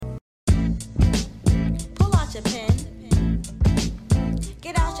out your pen.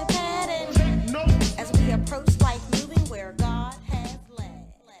 Get out your pad and as we approach life moving where God has led.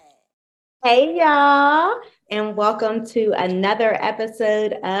 Hey, y'all, and welcome to another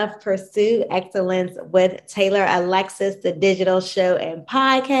episode of Pursue Excellence with Taylor Alexis, the digital show and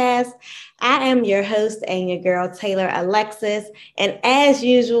podcast. I am your host and your girl, Taylor Alexis. And as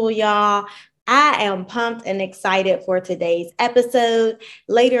usual, y'all, I am pumped and excited for today's episode.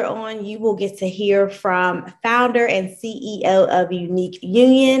 Later on, you will get to hear from founder and CEO of Unique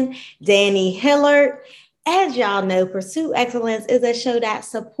Union, Danny Hillard. As y'all know, Pursue Excellence is a show that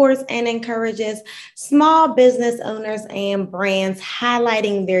supports and encourages small business owners and brands,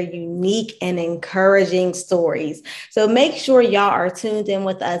 highlighting their unique and encouraging stories. So make sure y'all are tuned in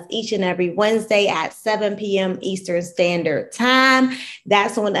with us each and every Wednesday at 7 p.m. Eastern Standard Time.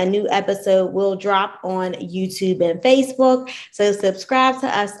 That's when a new episode will drop on YouTube and Facebook. So subscribe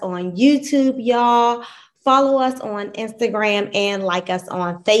to us on YouTube, y'all. Follow us on Instagram and like us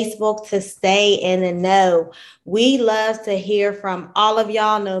on Facebook to stay in the know. We love to hear from all of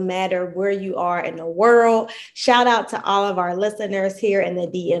y'all, no matter where you are in the world. Shout out to all of our listeners here in the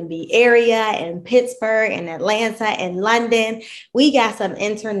DMV area, in Pittsburgh, and Atlanta, and London. We got some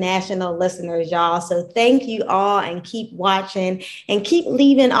international listeners, y'all. So thank you all, and keep watching and keep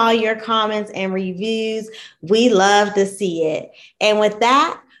leaving all your comments and reviews. We love to see it. And with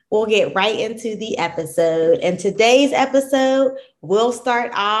that, we'll get right into the episode. And today's episode, we'll start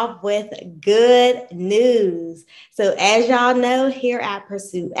off with good news. So as y'all know, here at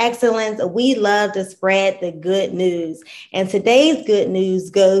Pursue Excellence, we love to spread the good news. And today's good news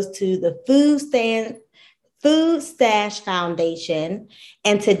goes to the Food Stash Foundation.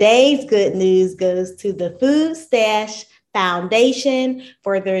 And today's good news goes to the Food Stash Foundation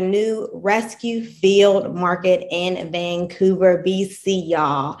for their new rescue field market in Vancouver, BC,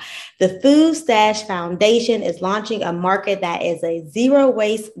 y'all. The Food Stash Foundation is launching a market that is a zero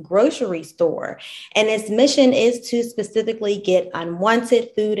waste grocery store, and its mission is to specifically get unwanted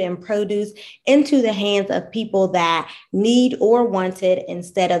food and produce into the hands of people that need or want it,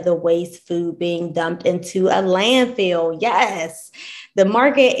 instead of the waste food being dumped into a landfill. Yes. The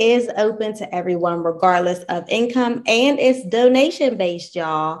market is open to everyone, regardless of income, and it's donation-based,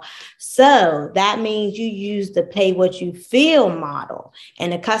 y'all. So that means you use the pay what you feel model,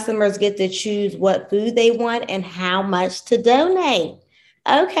 and the customers get to choose what food they want and how much to donate.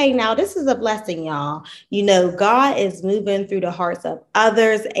 Okay, now this is a blessing, y'all. You know, God is moving through the hearts of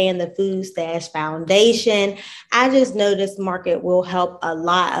others and the Food Stash Foundation. I just know this market will help a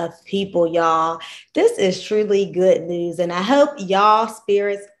lot of people, y'all. This is truly good news. And I hope y'all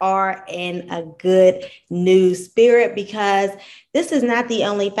spirits are in a good news spirit, because this is not the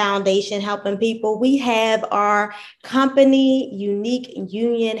only foundation helping people. We have our company, Unique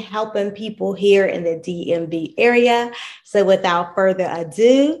Union, helping people here in the DMV area. So without further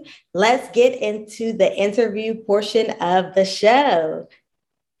ado, let's get into the interview portion of the show.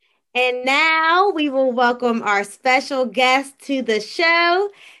 And now we will welcome our special guest to the show,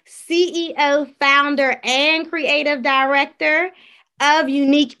 CEO, founder, and creative director of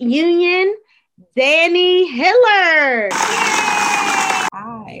Unique Union, Danny Hillard.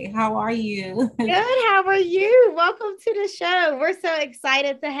 Hi, how are you? Good. How are you? Welcome to the show. We're so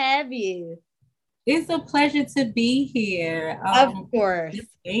excited to have you. It's a pleasure to be here. Of course.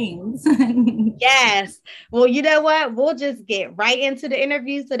 Thanks. Yes. Well, you know what? We'll just get right into the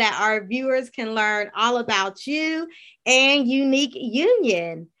interview so that our viewers can learn all about you and Unique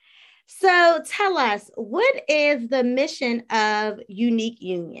Union. So tell us, what is the mission of Unique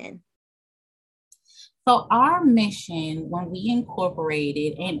Union? So our mission, when we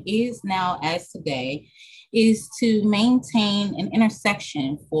incorporated, and is now as today, is to maintain an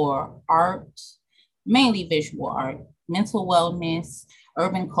intersection for art, mainly visual art, mental wellness,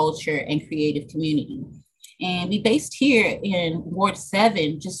 urban culture, and creative community. And we based here in Ward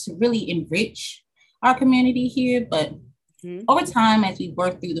 7 just to really enrich our community here. But over time, as we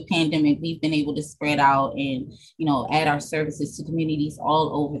worked through the pandemic, we've been able to spread out and, add our services to communities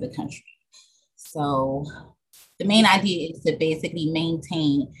all over the country. So the main idea is to basically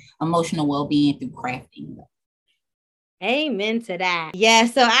maintain emotional well-being through crafting. Amen to that. Yeah,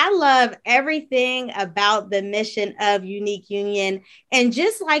 so I love everything about the mission of Unique Union. And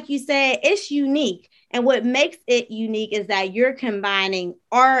just like you said, it's unique. And what makes it unique is that you're combining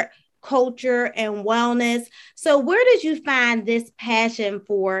art, culture, and wellness. So where did you find this passion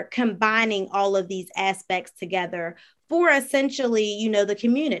for combining all of these aspects together for essentially, the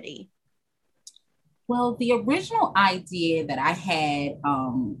community? Well, the original idea that I had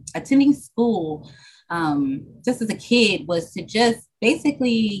attending school just as a kid was to just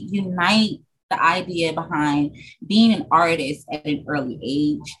basically unite the idea behind being an artist at an early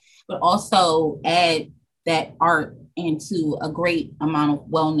age, but also add that art into a great amount of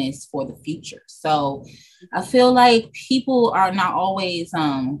wellness for the future. So I feel like people are not always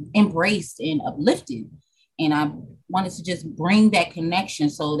embraced and uplifted. And I wanted to just bring that connection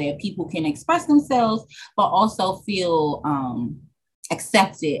so that people can express themselves, but also feel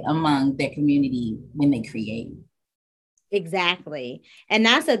accepted among their community when they create. Exactly. And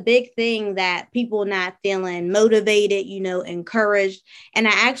that's a big thing, that people not feeling motivated, encouraged. And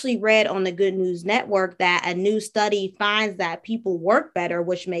I actually read on the Good News Network that a new study finds that people work better,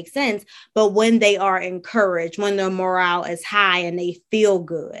 which makes sense. But when they are encouraged, when their morale is high and they feel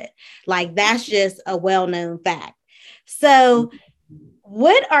good, like that's just a well-known fact. So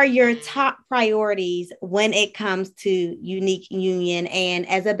what are your top priorities when it comes to Unique Union and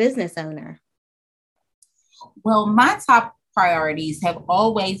as a business owner? Well, my top priorities have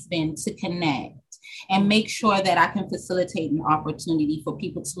always been to connect and make sure that I can facilitate an opportunity for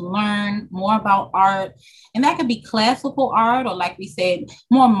people to learn more about art. And that could be classical art, or like we said,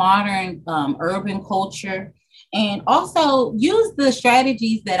 more modern urban culture. And also use the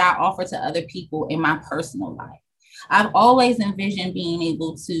strategies that I offer to other people in my personal life. I've always envisioned being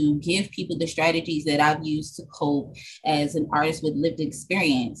able to give people the strategies that I've used to cope as an artist with lived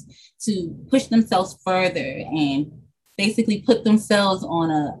experience, to push themselves further and basically put themselves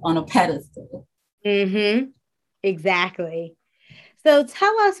on a pedestal. Mm-hmm. Exactly. So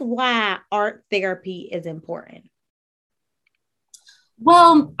tell us why art therapy is important.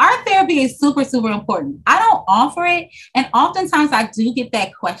 Well, art therapy is super, super important. I don't offer it. And oftentimes I do get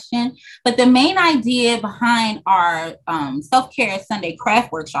that question. But the main idea behind our Self-Care Sunday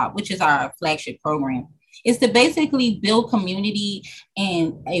Craft Workshop, which is our flagship program, is to basically build community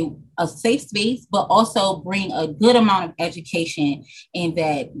in a safe space, but also bring a good amount of education in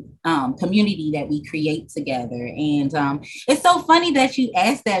that community that we create together. And it's so funny that you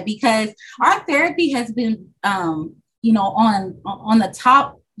asked that, because art therapy has been on the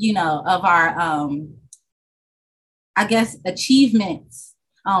top, of our, I guess, achievements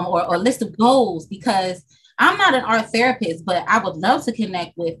or list of goals, because I'm not an art therapist, but I would love to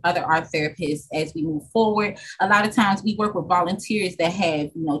connect with other art therapists as we move forward. A lot of times we work with volunteers that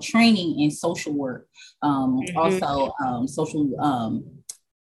have, training in social work, also social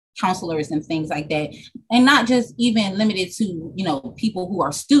counselors and things like that, and not just even limited to people who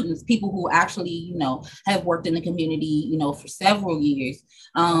are students, people who actually have worked in the community for several years.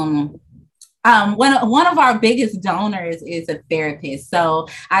 One of our biggest donors is a therapist, so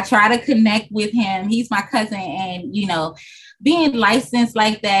I try to connect with him. He's my cousin, and being licensed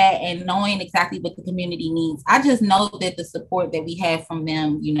like that and knowing exactly what the community needs, I just know that the support that we have from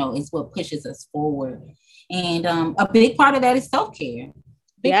them is what pushes us forward. And a big part of that is self-care.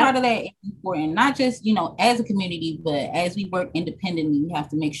 Big part of that is important, not just, as a community, but as we work independently, we have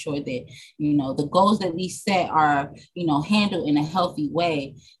to make sure that, the goals that we set are, handled in a healthy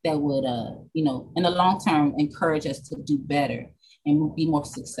way that would, in the long term, encourage us to do better and be more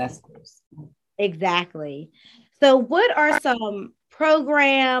successful. Exactly. So what are some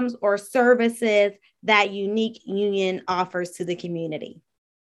programs or services that Unique Union offers to the community?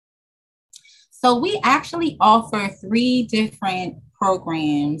 So we actually offer 3 different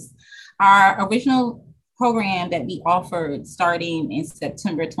programs. Our original program that we offered starting in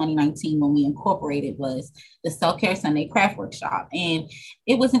September 2019 when we incorporated was the Self-Care Sunday Craft Workshop. And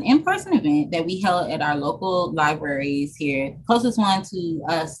it was an in-person event that we held at our local libraries here. The closest one to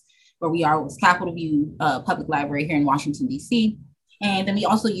us where we are was Capitol View Public Library here in Washington, D.C. And then we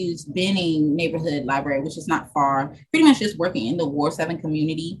also used Benning Neighborhood Library, which is not far, pretty much just working in the Ward 7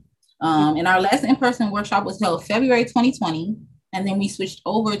 community. And our last in-person workshop was held February 2020. And then we switched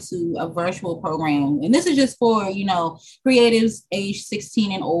over to a virtual program. And this is just for, creatives age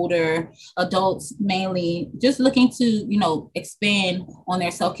 16 and older, adults mainly, just looking to, expand on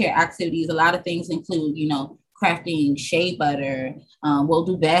their self-care activities. A lot of things include, crafting shea butter. We'll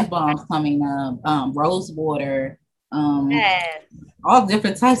do bath bombs coming up, rose water, all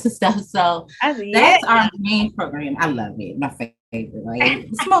different types of stuff. So that's our main program. I love it. My favorite. Like,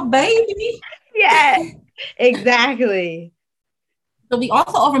 it's my baby. Yeah, exactly. So we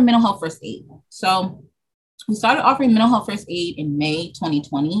also offer mental health first aid. So we started offering mental health first aid in May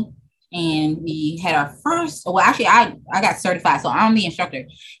 2020. And we had our first, well, actually, I got certified. So I'm the instructor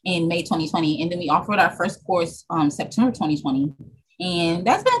in May 2020. And then we offered our first course September 2020. And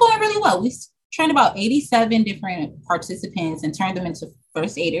that's been going really well. We trained about 87 different participants and turned them into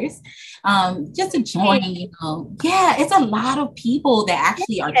first aiders, just to join, Yeah, it's a lot of people that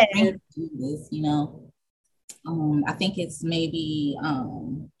actually are trained to do this, I think it's maybe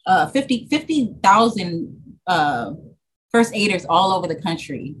 50,000 first aiders all over the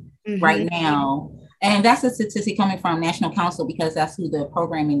country right now. And that's a statistic coming from National Council because that's who the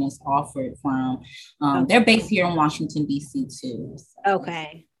programming is offered from. They're based here in Washington, D.C. too. So.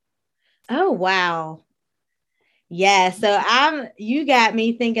 Okay. Oh, wow. Yeah, so you got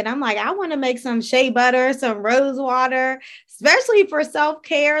me thinking, I'm like, I want to make some shea butter, some rose water, especially for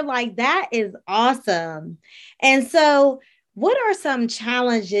self-care. Like that is awesome. And so what are some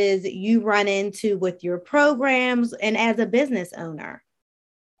challenges you run into with your programs and as a business owner?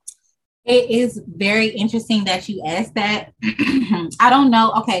 It is very interesting that you asked that. I don't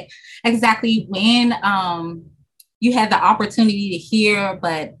know, okay, exactly when you had the opportunity to hear,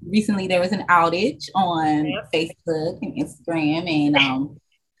 but recently there was an outage on Facebook and Instagram. And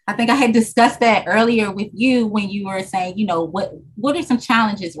I think I had discussed that earlier with you when you were saying, you know, what are some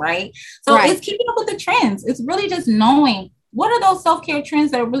challenges, right? So it's keeping up with the trends. It's really just knowing what are those self-care trends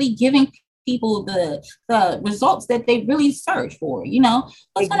that are really giving people the results that they really search for, you know,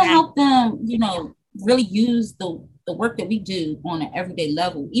 what's going to help them, you know, really use the work that we do on an everyday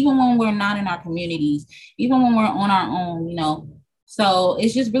level, even when we're not in our communities, even when we're on our own, you know. So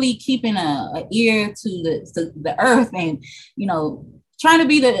it's just really keeping a ear to the earth and, you know, trying to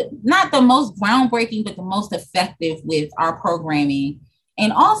be not the most groundbreaking, but the most effective with our programming.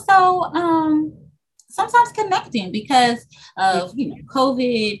 And also sometimes connecting because of, you know,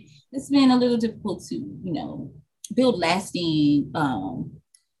 COVID. It's been a little difficult to, you know, build lasting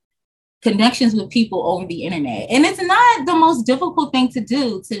connections with people over the internet. And it's not the most difficult thing to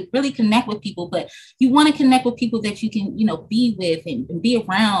do, to really connect with people, but you want to connect with people that you can, you know, be with and be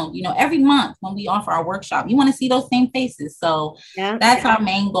around. You know, every month when we offer our workshop, you want to see those same faces. So that's our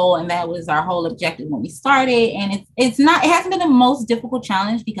main goal. And that was our whole objective when we started. And it hasn't been the most difficult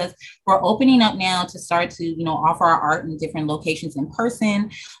challenge because we're opening up now to start to, you know, offer our art in different locations in person,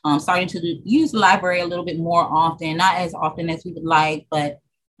 starting to use the library a little bit more often, not as often as we would like, but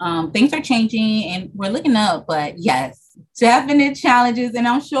things are changing and we're looking up, but yes, definite challenges. And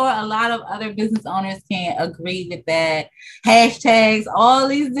I'm sure a lot of other business owners can agree with that. Hashtags, all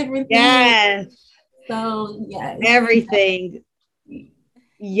these different things. Yes. So yeah. Everything.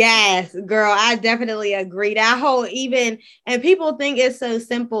 Yes, girl, I definitely agree. That whole and people think it's so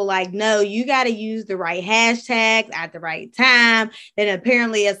simple. Like, no, you got to use the right hashtags at the right time. Then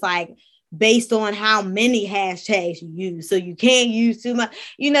apparently it's like, based on how many hashtags you use. So you can't use too much.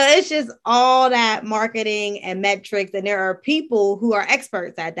 You know, it's just all that marketing and metrics. And there are people who are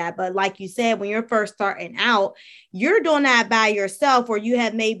experts at that. But like you said, when you're first starting out, you're doing that by yourself, or you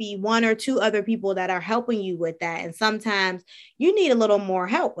have maybe one or two other people that are helping you with that. And sometimes you need a little more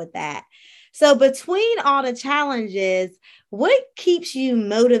help with that. So between all the challenges, what keeps you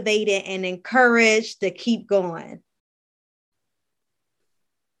motivated and encouraged to keep going?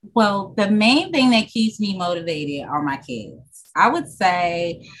 Well, the main thing that keeps me motivated are my kids. I would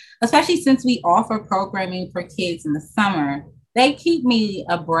say, especially since we offer programming for kids in the summer, they keep me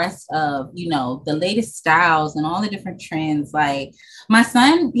abreast of, you know, the latest styles and all the different trends. Like my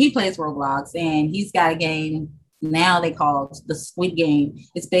son, he plays Roblox and he's got a game now they call the Squid Game.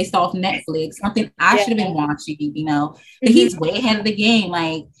 It's based off Netflix, something I should have been watching, you know, but he's way ahead of the game.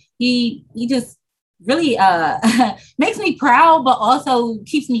 Like he just really makes me proud, but also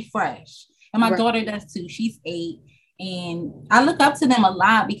keeps me fresh. And my daughter does too. She's 8. And I look up to them a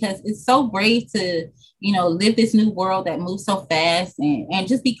lot because it's so brave to, you know, live this new world that moves so fast and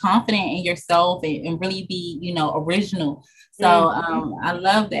just be confident in yourself and really be, you know, original. So I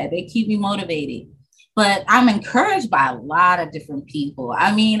love that. They keep me motivated. But I'm encouraged by a lot of different people.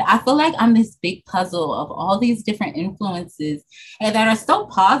 I mean, I feel like I'm this big puzzle of all these different influences and that are so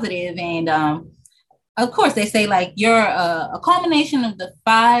positive. And of course, they say like you're a culmination of the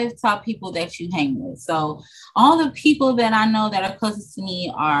 5 top people that you hang with. So all the people that I know that are closest to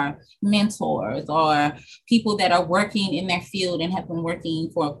me are mentors or people that are working in their field and have been working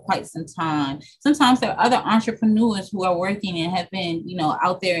for quite some time. Sometimes there are other entrepreneurs who are working and have been, you know,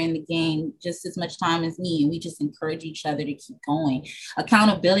 out there in the game just as much time as me. And we just encourage each other to keep going.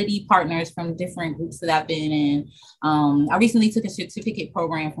 Accountability partners from different groups that I've been in. I recently took a certificate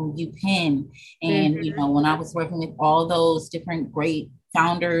program from UPenn, and you know, when I was working with all those different great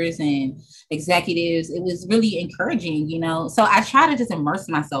founders and executives, it was really encouraging, you know. So I try to just immerse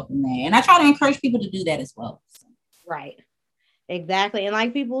myself in there, and I try to encourage people to do that as well. Right. Exactly. And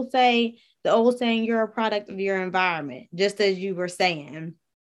like people say, the old saying, you're a product of your environment, just as you were saying.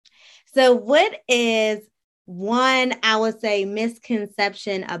 So what is one, I would say,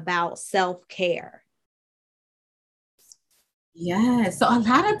 misconception about self-care? Yeah. So a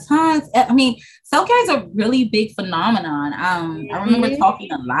lot of times, I mean, self-care is a really big phenomenon. I remember Mhm.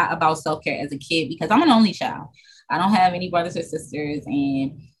 talking a lot about self-care as a kid because I'm an only child. I don't have any brothers or sisters,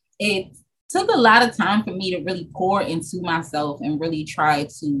 and it took a lot of time for me to really pour into myself and really try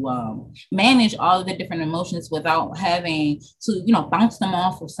to manage all of the different emotions without having to, bounce them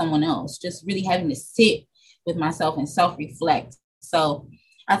off of someone else. Just really having to sit with myself and self-reflect. So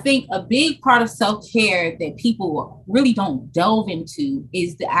I think a big part of self care that people really don't delve into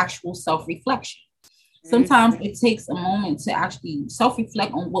is the actual self reflection. Sometimes Mhm. it takes a moment to actually self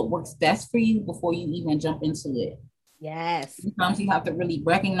reflect on what works best for you before you even jump into it. Yes. Sometimes you have to really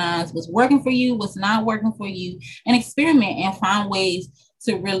recognize what's working for you, what's not working for you, and experiment and find ways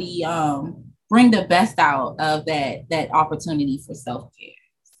to really bring the best out of that opportunity for self care.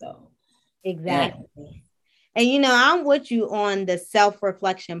 So, yeah. Exactly. And I'm with you on the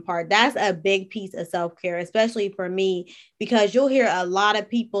self-reflection part. That's a big piece of self-care, especially for me, because you'll hear a lot of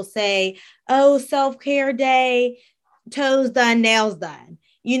people say, "Oh, self-care day, toes done, nails done."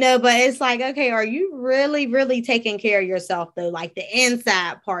 But it's like, okay, are you really, really taking care of yourself though? Like the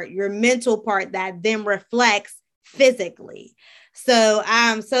inside part, your mental part that then reflects physically. So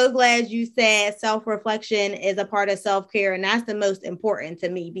I'm so glad you said self-reflection is a part of self-care. And that's the most important to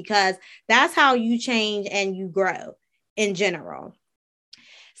me because that's how you change and you grow in general.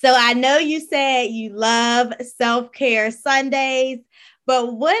 So I know you said you love self-care Sundays,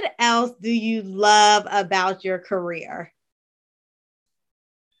 but what else do you love about your career?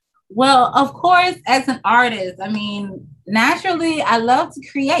 Well, of course, as an artist, I mean, naturally, I love to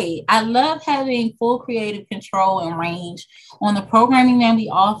create. I love having full creative control and range on the programming that we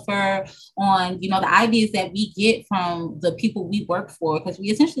offer, on, the ideas that we get from the people we work for, because we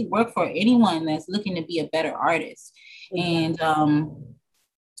essentially work for anyone that's looking to be a better artist. Exactly. And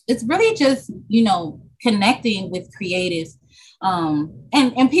it's really just, connecting with creatives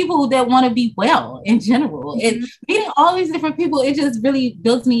and people that want to be well in general. It Mhm. meeting all these different people, it just really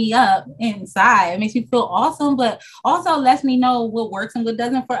builds me up inside. It makes me feel awesome, but also lets me know what works and what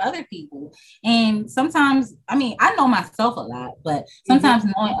doesn't for other people. And sometimes, I mean, I know myself a lot, but Mhm. sometimes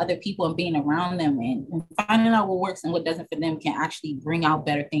knowing other people and being around them and finding out what works and what doesn't for them can actually bring out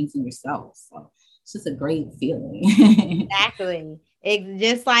better things in yourself. So it's just a great feeling. Exactly. It's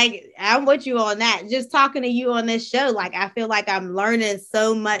just like I'm with you on that. Just talking to you on this show, like I feel like I'm learning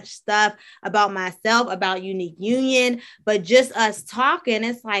so much stuff about myself, about Unique Union, but just us talking,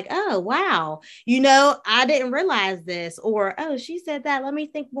 it's like, oh wow, I didn't realize this, or oh, she said that. Let me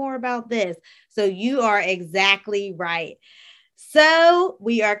think more about this. So you are exactly right. So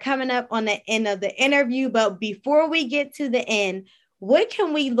we are coming up on the end of the interview, but before we get to the end, what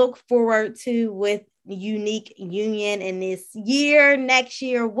can we look forward to with Unique Union in this year, next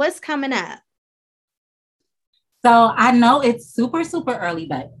year? What's coming up? So I know it's super, super early,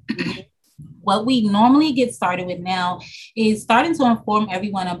 but Mhm. what we normally get started with now is starting to inform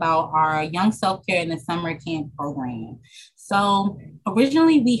everyone about our Young Self Care in the Summer Camp program. So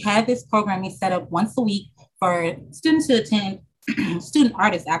originally we had this programming set up once a week for students to attend, student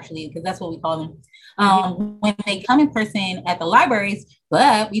artists actually, because that's what we call them, Mhm. when they come in person at the libraries,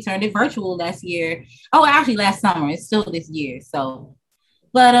 but we turned it virtual last year. Oh, actually last summer, it's still this year. So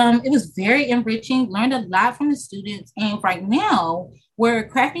but it was very enriching, learned a lot from the students. And right now, we're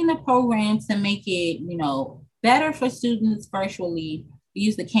crafting the program to make it, better for students virtually. We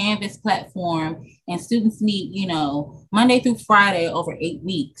use the Canvas platform, and students meet, Monday through Friday over 8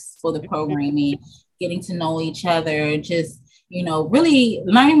 weeks for the programming, getting to know each other, just, really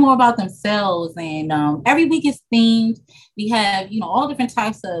learning more about themselves. And every week is themed. We have, all different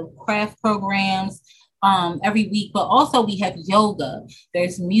types of craft programs every week, but also we have yoga,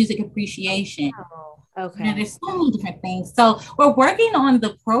 there's music appreciation. Oh, okay. There's so many different things. So we're working on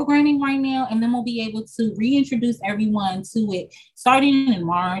the programming right now, and then we'll be able to reintroduce everyone to it starting in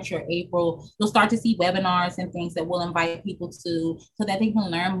March or April. You'll start to see webinars and things that we'll invite people to so that they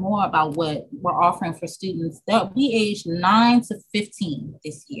can learn more about what we're offering for students. They'll be aged 9 to 15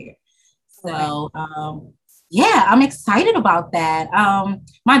 this year. Okay. So yeah, I'm excited about that.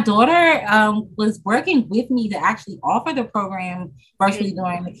 My daughter was working with me to actually offer the program virtually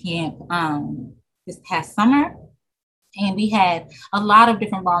during the camp this past summer. And we had a lot of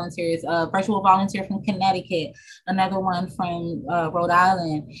different volunteers, a virtual volunteer from Connecticut, another one from Rhode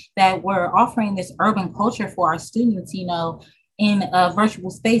Island, that were offering this urban culture for our students, in a virtual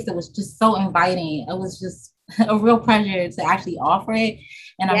space that was just so inviting. It was just a real pleasure to actually offer it.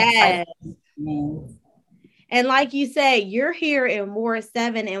 And I'm excited. Yes. And like you said, you're here in Ward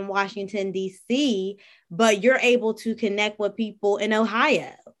 7 in Washington, D.C., but you're able to connect with people in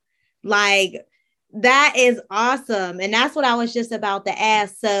Ohio. Like That is awesome. And that's what I was just about to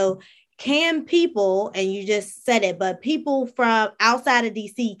ask. So can people, and you just said it, but people from outside of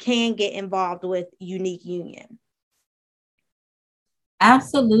DC can get involved with Unique Union?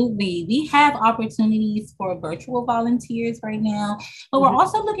 Absolutely. We have opportunities for virtual volunteers right now, but we're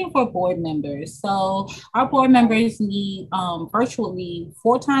also looking for board members. So our board members meet virtually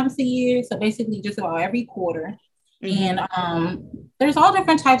 4 times a year. So basically just about every quarter. And there's all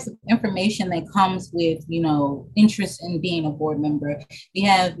different types of information that comes with, interest in being a board member. We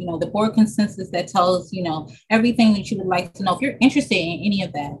have, the board consensus that tells, everything that you would like to know. If you're interested in any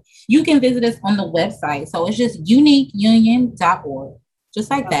of that, you can visit us on the website. So it's just uniqueunion.org, just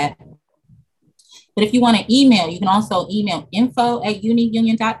like that. But if you want to email, you can also email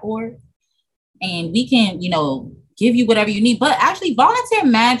info@uniqueunion.org. And we can, give you whatever you need. But actually, Volunteer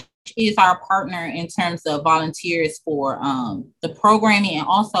Match is our partner in terms of volunteers for the programming and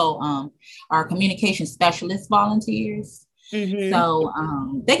also our communication specialist volunteers. So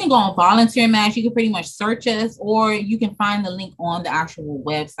they can go on Volunteer Match. You can pretty much search us, or you can find the link on the actual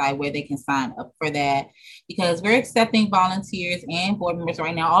website where they can sign up for that, because we're accepting volunteers and board members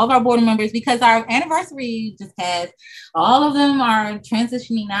right now. All of our board members, because our anniversary just passed, all of them are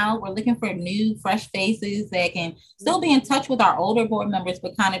transitioning out. We're looking for new, fresh faces that can still be in touch with our older board members,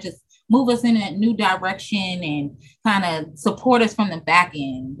 but kind of just move us in a new direction and kind of support us from the back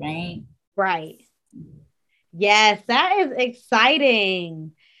end, right? Right. Yes, that is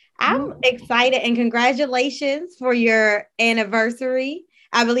exciting. I'm excited, and congratulations for your anniversary.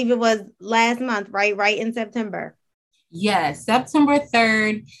 I believe it was last month, right? Right in September. Yes, September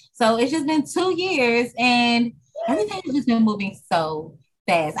 3rd. So it's just been 2 years and everything has just been moving so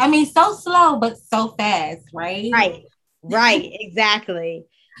fast. I mean, so slow, but so fast, right? Right. Exactly.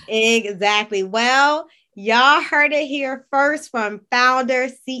 Exactly. Well, y'all heard it here first from founder,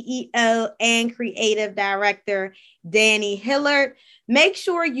 CEO, and creative director, Danny Hillard. Make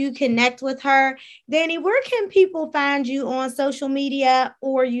sure you connect with her. Danny, where can people find you on social media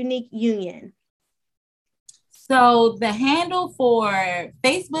or Unique Union? So the handle for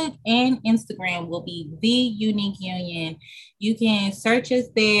Facebook and Instagram will be The Unique Union. You can search us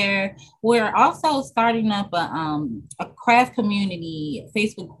there. We're also starting up a craft community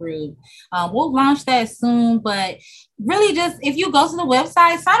Facebook group. We'll launch that soon, but really just if you go to the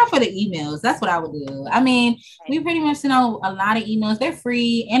website, sign up for the emails. That's what I would do. I mean, we pretty much send out a lot of emails. They're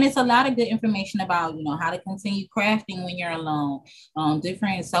free, and it's a lot of good information about, how to continue crafting when you're alone,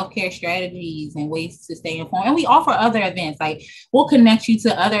 different self-care strategies and ways to stay informed. And we offer other events. Like we'll connect you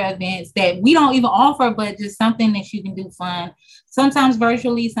to other events that we don't even offer, but just something that you can do fun, sometimes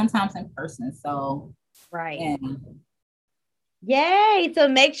virtually, sometimes in person. So, right. Yeah. Yay. So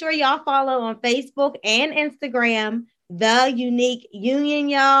make sure y'all follow on Facebook and Instagram, The Unique Union,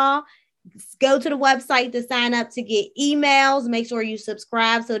 y'all. Go to the website to sign up to get emails. Make sure you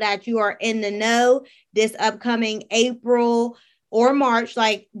subscribe so that you are in the know this upcoming April or March,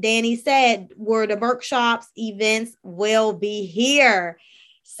 like Danny said, where the workshops, events will be here.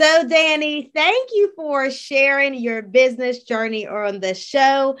 So, Danny, thank you for sharing your business journey on the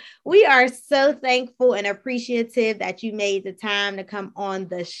show. We are so thankful and appreciative that you made the time to come on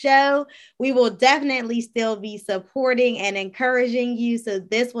the show. We will definitely still be supporting and encouraging you. So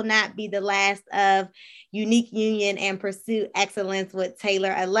this will not be the last of Unique Union and Pursue Excellence with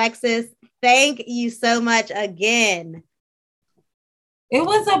Taylor Alexis. Thank you so much again. It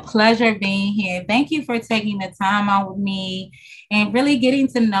was a pleasure being here. Thank you for taking the time out with me and really getting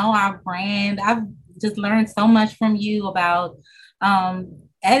to know our brand. I've just learned so much from you about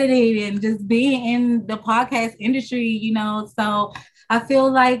editing and just being in the podcast industry, so I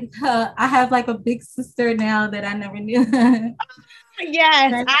feel like I have like a big sister now that I never knew.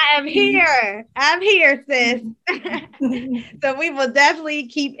 Yes, I am here. I'm here, sis. So we will definitely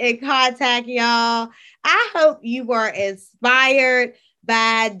keep in contact, y'all. I hope you were inspired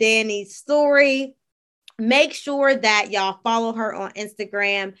by Danny's story. Make sure that y'all follow her on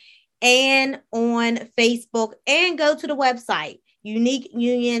Instagram and on Facebook, and go to the website,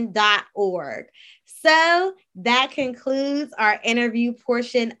 uniqueunion.org. So that concludes our interview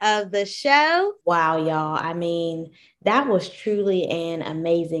portion of the show. Wow, y'all. I mean, that was truly an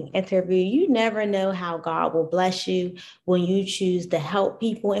amazing interview. You never know how God will bless you when you choose to help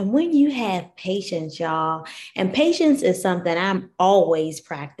people and when you have patience, y'all. And patience is something I'm always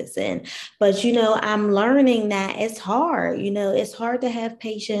practicing. But, I'm learning that it's hard. It's hard to have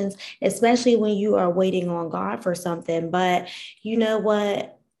patience, especially when you are waiting on God for something. But you know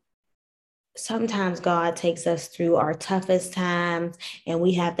what? sometimes God takes us through our toughest times, and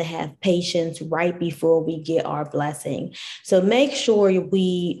we have to have patience right before we get our blessing. So make sure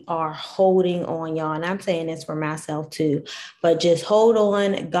we are holding on, y'all. And I'm saying this for myself too, but just hold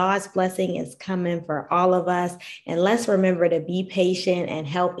on. God's blessing is coming for all of us. And let's remember to be patient and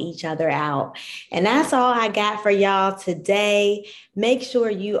help each other out. And that's all I got for y'all today. Make sure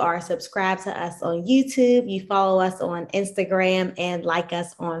you are subscribed to us on YouTube. You follow us on Instagram and like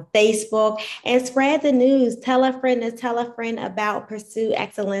us on Facebook, and spread the news. Tell a friend to tell a friend about Pursue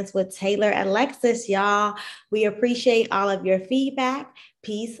Excellence with Taylor Alexis, y'all. We appreciate all of your feedback.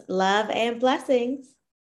 Peace, love, and blessings.